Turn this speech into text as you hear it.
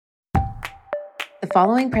The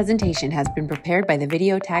following presentation has been prepared by the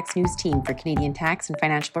Video Tax News team for Canadian tax and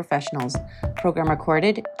financial professionals. Program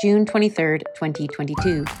recorded June 23rd,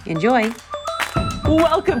 2022. Enjoy!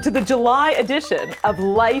 Welcome to the July edition of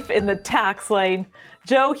Life in the Tax Lane.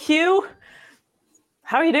 Joe, Hugh,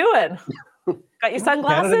 how are you doing? Got your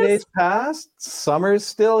sunglasses? Canada Day's passed. Summer's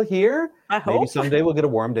still here. I hope. Maybe someday we'll get a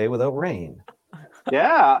warm day without rain.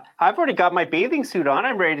 Yeah, I've already got my bathing suit on.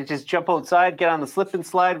 I'm ready to just jump outside, get on the slip and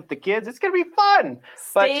slide with the kids. It's going to be fun.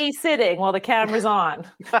 Stay sitting while the camera's on.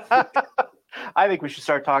 I think we should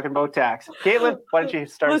start talking about tax. Caitlin, why don't you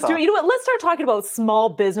start us off? You know what? Let's start talking about small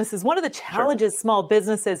businesses. One of the challenges small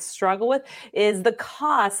businesses struggle with is the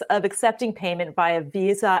cost of accepting payment via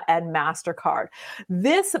Visa and MasterCard.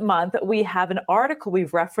 This month, we have an article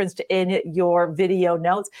we've referenced in your video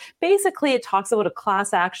notes. Basically, it talks about a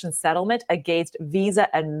class action settlement against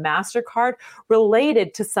Visa and MasterCard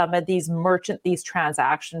related to some of these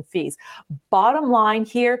transaction fees. Bottom line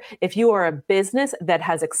here, if you are a business that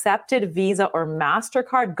has accepted Visa or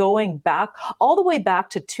MasterCard going back all the way back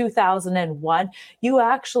to 2001, you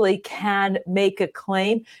actually can make a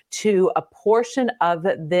claim to a portion of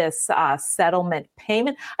this settlement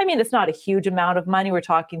payment. I mean, it's not a huge amount of money. We're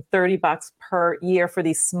talking $30 per year for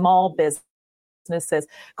these small businesses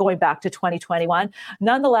going back to 2021.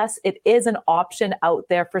 Nonetheless, it is an option out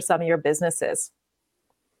there for some of your businesses.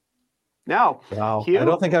 No. Wow. I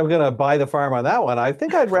don't think I'm going to buy the farm on that one. I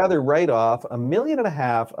think I'd rather write off $1.5 million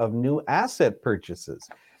of new asset purchases,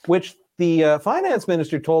 which the finance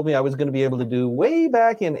minister told me I was going to be able to do way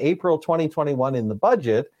back in April 2021 in the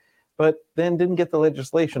budget, but then didn't get the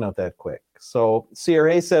legislation out that quick. So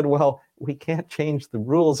CRA said, well, we can't change the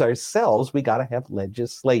rules ourselves. We got to have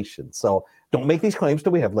legislation. So don't make these claims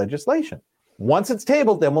till we have legislation. Once it's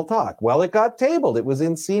tabled, then we'll talk. Well, it got tabled. It was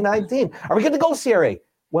in C19. Are we good to go, CRA?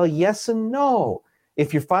 Well, yes and no.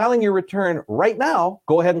 If you're filing your return right now,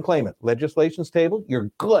 go ahead and claim it. Legislation's tabled, you're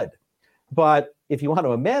good. But if you want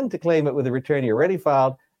to amend to claim it with a return you already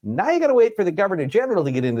filed, now you got to wait for the Governor General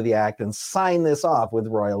to get into the act and sign this off with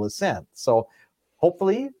royal assent. So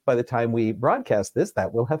hopefully by the time we broadcast this,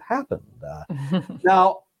 that will have happened.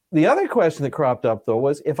 Now, the other question that cropped up, though,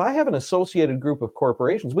 was if I have an associated group of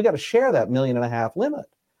corporations, we got to share that $1.5 million limit.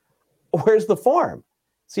 Where's the form?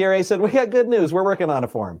 CRA said, we got good news. We're working on a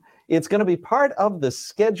form. It's going to be part of the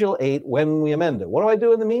Schedule 8 when we amend it. What do I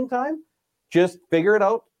do in the meantime? Just figure it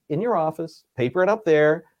out in your office, paper it up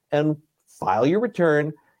there, and file your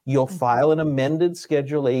return. You'll file an amended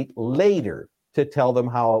Schedule 8 later to tell them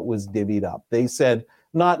how it was divvied up. They said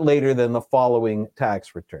not later than the following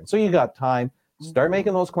tax return. So you got time. Start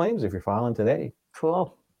making those claims if you're filing today.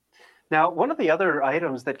 Cool. Now, one of the other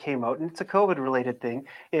items that came out, and it's a COVID-related thing,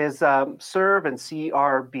 is CERB and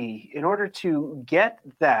CRB. In order to get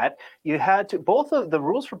that, you had to, both of the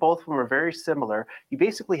rules for both of them are very similar. You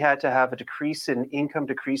basically had to have a decrease in income,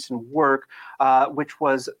 decrease in work, which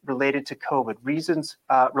was related to COVID. Reasons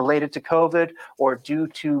related to COVID or due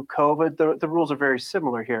to COVID, the rules are very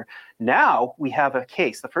similar here. Now we have a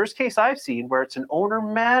case, the first case I've seen, where it's an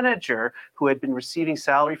owner-manager who had been receiving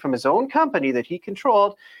salary from his own company that he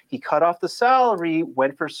controlled. He cut off the salary,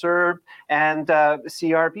 went for CERB and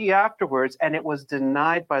CRB afterwards, and it was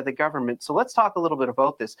denied by the government. So let's talk a little bit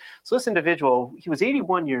about this. So this individual, he was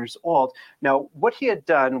 81 years old. Now, what he had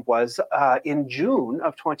done was in June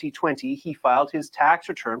of 2020, he filed his tax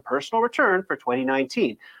return, personal return for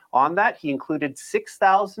 2019. On that, he included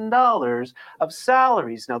 $6,000 of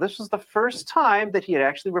salaries. Now, this was the first time that he had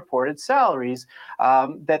actually reported salaries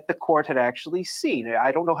that the court had actually seen.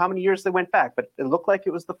 I don't know how many years they went back, but it looked like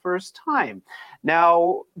it was the first time.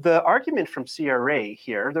 Now, the argument from CRA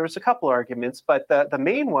here, there was a couple arguments, but the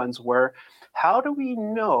main ones were, how do we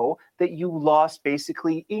know that you lost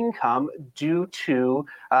basically income due to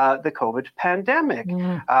the COVID pandemic?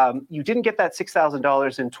 You didn't get that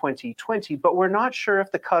 $6,000 in 2020, but we're not sure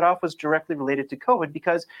if the cutoff was directly related to COVID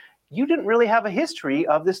because you didn't really have a history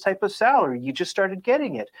of this type of salary. You just started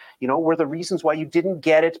getting it. You know, were the reasons why you didn't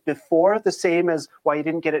get it before the same as why you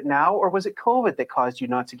didn't get it now, or was it COVID that caused you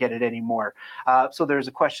not to get it anymore? So there's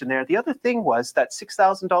a question there. The other thing was that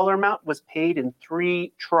 $6,000 amount was paid in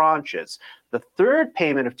 3 tranches. The third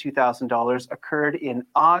payment of $2,000 occurred in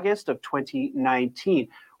August of 2019.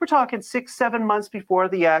 We're talking 6-7 months before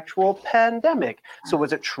the actual pandemic. So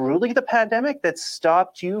was it truly the pandemic that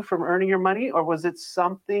stopped you from earning your money, or was it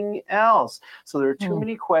something else? So there are too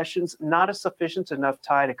many questions, not a sufficient enough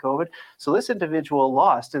tie to COVID. So this individual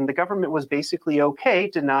lost, and the government was basically okay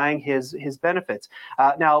denying his benefits.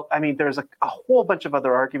 Now, I mean, there's a whole bunch of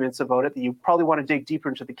other arguments about it that you probably want to dig deeper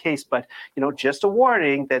into the case, but just a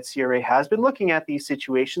warning that CRA has been looking at these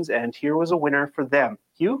situations, and here was a winner for them.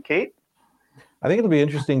 Hugh, Kate? I think it'll be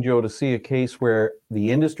interesting, Joe, to see a case where the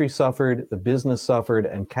industry suffered, the business suffered,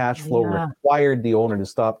 and cash flow required the owner to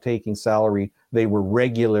stop taking salary they were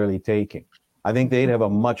regularly taking. I think they'd have a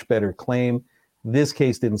much better claim. This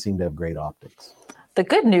case didn't seem to have great optics. The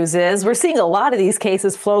good news is we're seeing a lot of these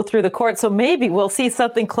cases flow through the court, so maybe we'll see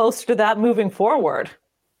something closer to that moving forward.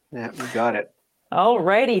 Yeah, you got it. All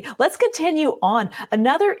righty, let's continue on.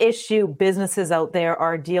 Another issue businesses out there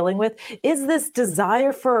are dealing with is this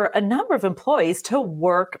desire for a number of employees to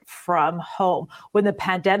work from home. When the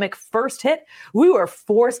pandemic first hit, we were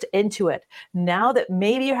forced into it. Now that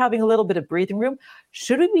maybe you're having a little bit of breathing room,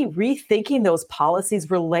 should we be rethinking those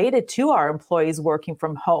policies related to our employees working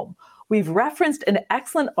from home? We've referenced an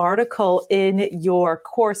excellent article in your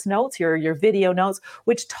course notes, your video notes,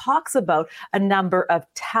 which talks about a number of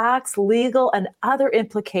tax, legal, and other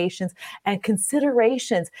implications and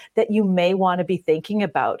considerations that you may want to be thinking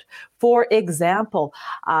about. For example,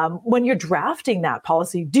 when you're drafting that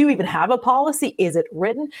policy, do you even have a policy? Is it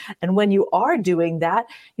written? And when you are doing that,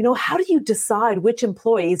 how do you decide which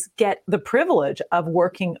employees get the privilege of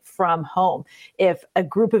working from home? If a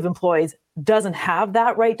group of employees doesn't have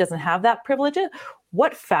that right, doesn't have that privilege,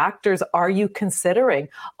 what factors are you considering?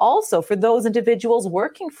 Also, for those individuals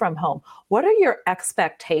working from home, what are your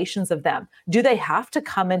expectations of them? Do they have to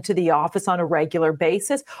come into the office on a regular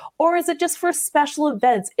basis? Or is it just for special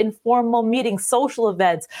events, informal meetings, social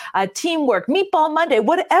events, teamwork, Meatball Monday,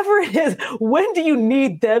 whatever it is? When do you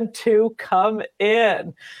need them to come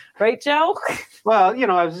in? Right, Joe? Well,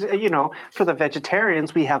 for the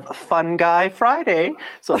vegetarians, we have Fun Guy Friday,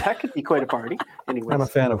 so that could be quite a party. Anyways. I'm a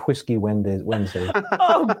fan of Whiskey Wednesday.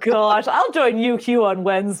 Oh, gosh. I'll join you, Hugh, on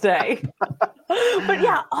Wednesday. But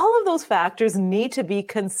yeah, all of those factors need to be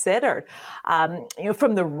considered.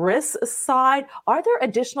 From the risk side, are there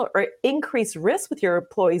additional or increased risks with your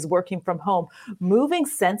employees working from home? Moving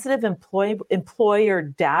sensitive employer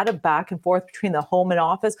data back and forth between the home and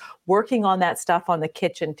office, working on that stuff on the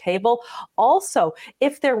kitchen table. Also,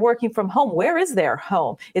 if they're working from home, where is their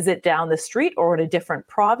home? Is it down the street or in a different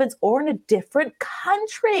province or in a different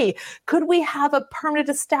country? Could we have a permanent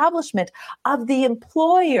establishment of the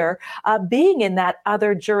employer being in that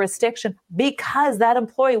other jurisdiction because that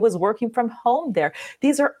employee was working from home there?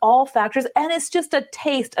 These are all factors, and it's just a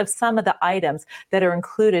taste of some of the items that are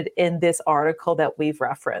included in this article that we've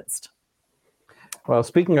referenced. Well,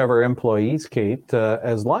 speaking of our employees, Kate,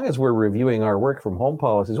 as long as we're reviewing our work from home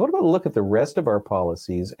policies, what about a look at the rest of our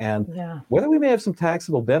policies and whether we may have some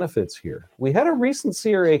taxable benefits here? We had a recent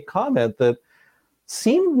CRA comment that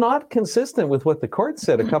seemed not consistent with what the court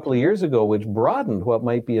said a couple of years ago, which broadened what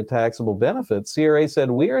might be a taxable benefit. CRA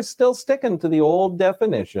said, we are still sticking to the old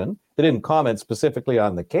definition. They didn't comment specifically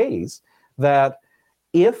on the case, that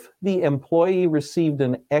if the employee received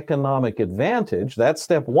an economic advantage, that's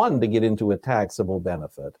step one to get into a taxable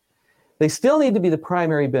benefit, they still need to be the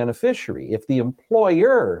primary beneficiary. If the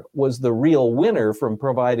employer was the real winner from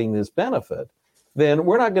providing this benefit, then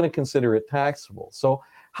we're not going to consider it taxable. So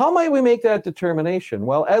how might we make that determination?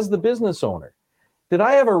 Well, as the business owner, did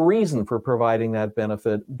I have a reason for providing that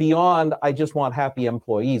benefit beyond I just want happy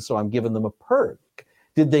employees, so I'm giving them a perk?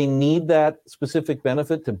 Did they need that specific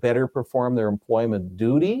benefit to better perform their employment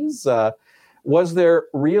duties? Was there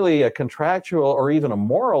really a contractual or even a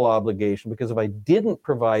moral obligation? Because if I didn't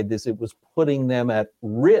provide this, it was putting them at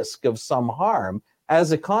risk of some harm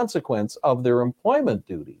as a consequence of their employment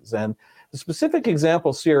duties. And the specific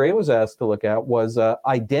example CRA was asked to look at was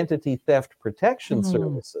identity theft protection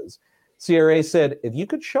services. CRA said, if you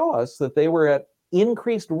could show us that they were at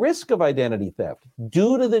increased risk of identity theft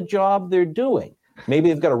due to the job they're doing, maybe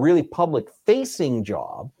they've got a really public-facing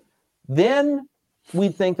job, then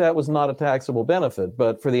we'd think that was not a taxable benefit.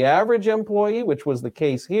 But for the average employee, which was the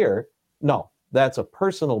case here, no, that's a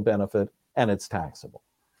personal benefit and it's taxable.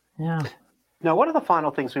 Yeah. Now, one of the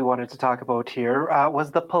final things we wanted to talk about here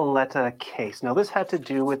was the Paletta case. Now, this had to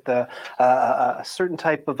do with a certain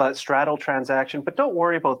type of straddle transaction, but don't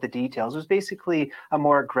worry about the details. It was basically a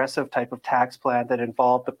more aggressive type of tax plan that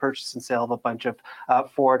involved the purchase and sale of a bunch of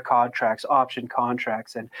forward contracts, option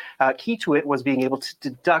contracts. And key to it was being able to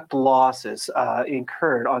deduct losses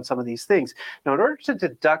incurred on some of these things. Now, in order to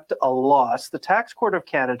deduct a loss, the Tax Court of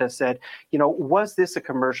Canada said, was this a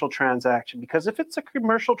commercial transaction? Because if it's a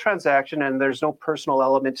commercial transaction and there's there's no personal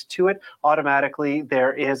element to it, automatically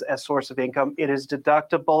there is a source of income. It is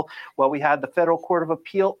deductible. Well, we had the Federal Court of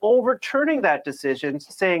Appeal overturning that decision,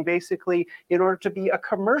 saying basically in order to be a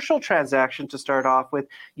commercial transaction to start off with,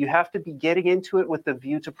 you have to be getting into it with the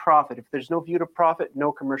view to profit. If there's no view to profit,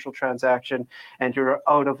 no commercial transaction, and you're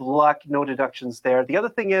out of luck, no deductions there. The other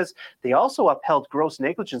thing is they also upheld gross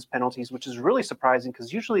negligence penalties, which is really surprising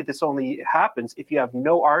because usually this only happens if you have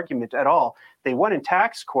no argument at all. They won in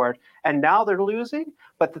tax court and now they're losing.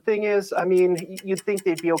 But the thing is, I mean, you'd think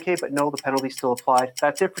they'd be okay, but no, the penalty still applied.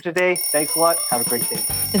 That's it for today. Thanks a lot. Have a great day.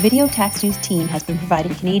 The Video Tax News team has been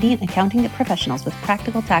providing Canadian accounting professionals with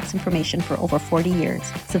practical tax information for over 40 years.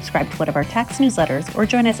 Subscribe to one of our tax newsletters or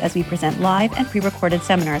join us as we present live and pre-recorded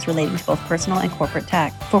seminars relating to both personal and corporate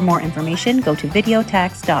tax. For more information, go to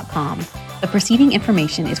videotax.com. The preceding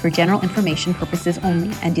information is for general information purposes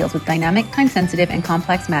only and deals with dynamic, time-sensitive, and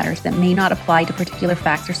complex matters that may not apply to particular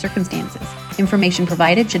facts or circumstances. Information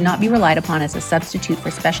provided should not be relied upon as a substitute for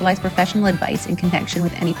specialized professional advice in connection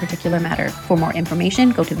with any particular matter. For more information,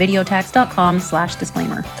 go to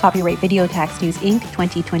videotax.com/disclaimer. Copyright Video Tax News Inc.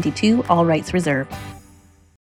 2022, all rights reserved.